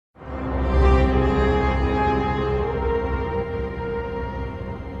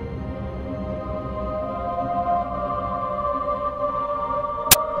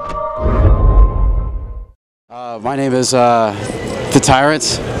My name is the Tyrant.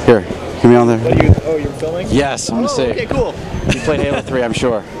 Here, get me on there. You're filming? Yes, I want to see. Okay, cool. You played Halo 3, I'm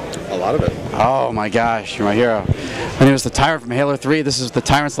sure. A lot of it. Oh my gosh, you're my hero. My name is the Tyrant from Halo 3. This is the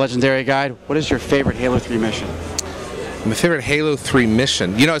Tyrant's Legendary Guide. What is your favorite Halo 3 mission? My favorite Halo 3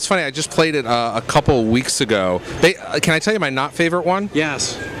 mission. You know, it's funny, I just played it a couple weeks ago. Can I tell you my not favorite one?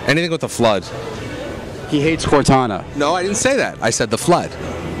 Yes. Anything with the Flood. He hates Cortana. No, I didn't say that. I said the Flood.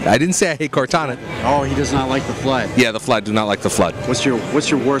 I didn't say I hate Cortana. Oh, he does not like the Flood. Yeah, the Flood. Do not like the Flood. What's your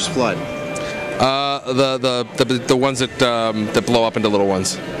worst Flood? The ones that blow up into little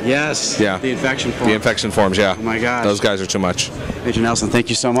ones. Yes. Yeah. The infection forms. The infection forms, yeah. Oh my gosh. Those guys are too much. Major Nelson, thank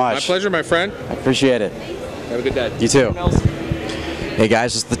you so much. My pleasure, my friend. I appreciate it. Have a good day. You too. Hey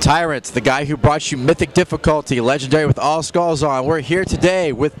guys, it's the Tyrant, the guy who brought you Mythic Difficulty, Legendary with all skulls on. We're here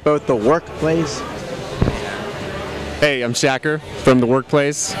today with both the Workplace. Hey, I'm Shacker from the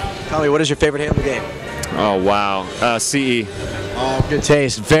Workplace. Tell me, what is your favorite Halo game? Oh wow, CE. Oh, good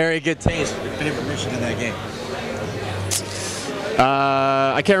taste. Very good taste. Your favorite mission in that game?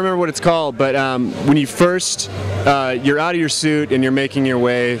 I can't remember what it's called, but when you first, you're out of your suit and you're making your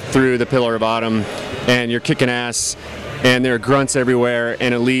way through the Pillar of Autumn, and you're kicking ass, and there are grunts everywhere,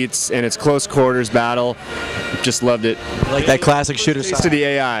 and elites, and it's close quarters battle. Just loved it. Like that classic shooter Thanks to the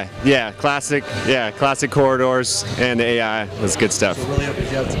AI. Yeah, classic corridors, and the AI was good stuff. So really up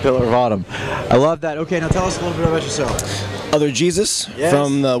the Pillar of Autumn. I love that. Okay, now tell us a little bit about yourself. Other Jesus Yes.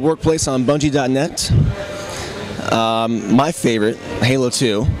 from the Workplace on Bungie.net. My favorite, Halo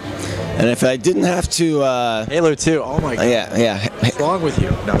 2. And if I didn't have to... Halo 2, oh my god. Yeah. What's wrong with you?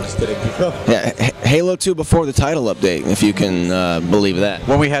 No, I'm just kidding. Yeah, Halo 2 before the title update, if you can believe that.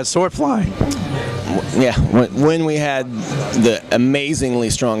 When we had sword flying. Yeah, when we had the amazingly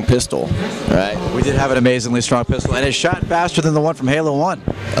strong pistol, right? We did have an amazingly strong pistol, and it shot faster than the one from Halo 1.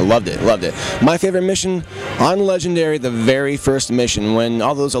 I loved it. My favorite mission on Legendary, the very first mission, when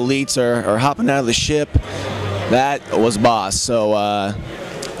all those elites are hopping out of the ship, that was boss. So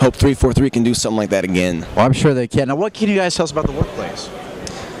hope 343 can do something like that again. Well, I'm sure they can. Now, what can you guys tell us about the Workplace?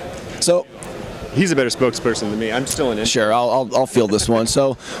 So, He's a better spokesperson than me. I'm still in it. sure, I'll field this one.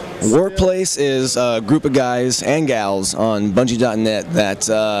 So, Workplace is a group of guys and gals on Bungie.net that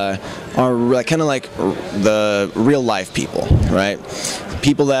are kind of like the real life people, right?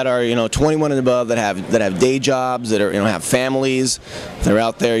 People that are 21 and above, that have day jobs, that are have families. They're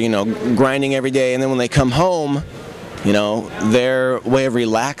out there grinding every day, and then when they come home, their way of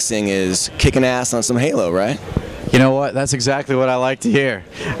relaxing is kicking ass on some Halo, right? You know what? That's exactly what I like to hear.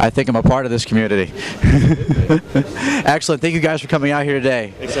 I think I'm a part of this community. Excellent. Thank you guys for coming out here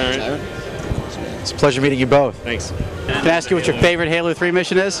today. Thanks, Aaron. It's a pleasure meeting you both. Thanks. Can I ask you what your favorite Halo 3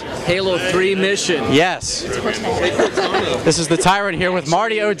 mission is? Halo 3 mission. Yes. This is the Tyrant here with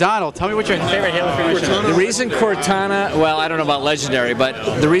Marty O'Donnell. Tell me what your favorite Halo 3 mission is. The reason Cortana, well, I don't know about Legendary,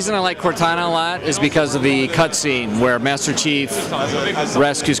 but the reason I like Cortana a lot is because of the cutscene where Master Chief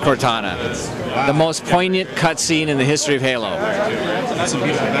rescues Cortana. The most poignant cutscene in the history of Halo.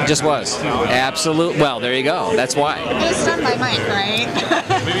 It just was. Absolute. Well, there you go. That's why. It was done by Mike, right?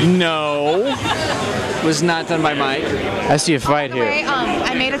 No. Was not done by Mike. I see a fight here. Anyway,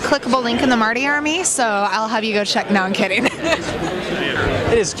 I made a clickable link in the Marty Army, so I'll have you go check. No, I'm kidding.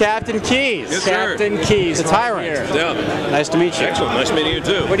 It is Captain Keys. Yes, sir. Captain Keys. The Tyrant. Yeah. Nice to meet you. Excellent. Nice meeting you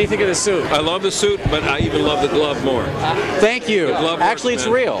too. What do you think of the suit? I love the suit, but I even love the glove more. Thank you. The glove Actually, works,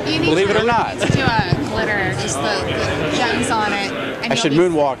 it's man. real. You need Believe it to or not. do a glitter, just the gems on it. And I should you'll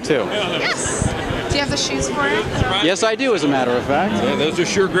be- moonwalk too. Yes. Do you have the shoes for it? Yes, I do, as a matter of fact. Yeah, those are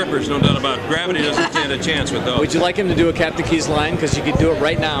sure grippers, no doubt about it. Gravity doesn't stand a chance with those. Would you like him to do a Captain Keys line? Because you could do it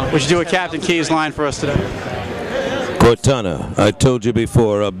right now. We should do a Captain Keys line for us today. Cortana, I told you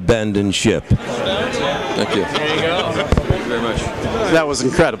before, abandon ship. Thank you. There you go. Thank you very much. That was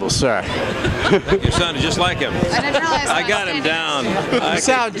incredible, sir. You sounded just like him. I didn't realize I got him down. You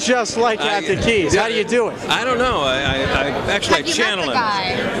sound just like Captain Keys. How do you do it? I don't know. I actually Have you channel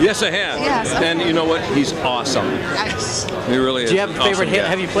met him. the guy? Yes, I have. Yes, okay. And you know what? He's awesome. He really is. Do you have a an favorite? awesome guy.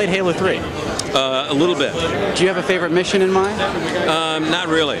 Have you played Halo 3? A little bit. Do you have a favorite mission in mind? Not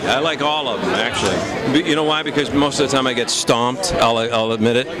really. I like all of them, actually. You know why? Because most of the time I get stomped. I'll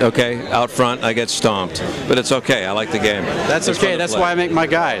admit it. Okay, out front I get stomped, but it's okay. I like the game. That's It's okay. fun to That's play. why I make my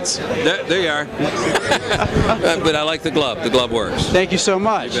guides. There you are. But I like the glove. The glove works. Thank you so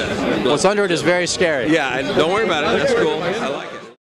much. What's under it is very scary. Yeah, don't worry about it. That's cool. I like it.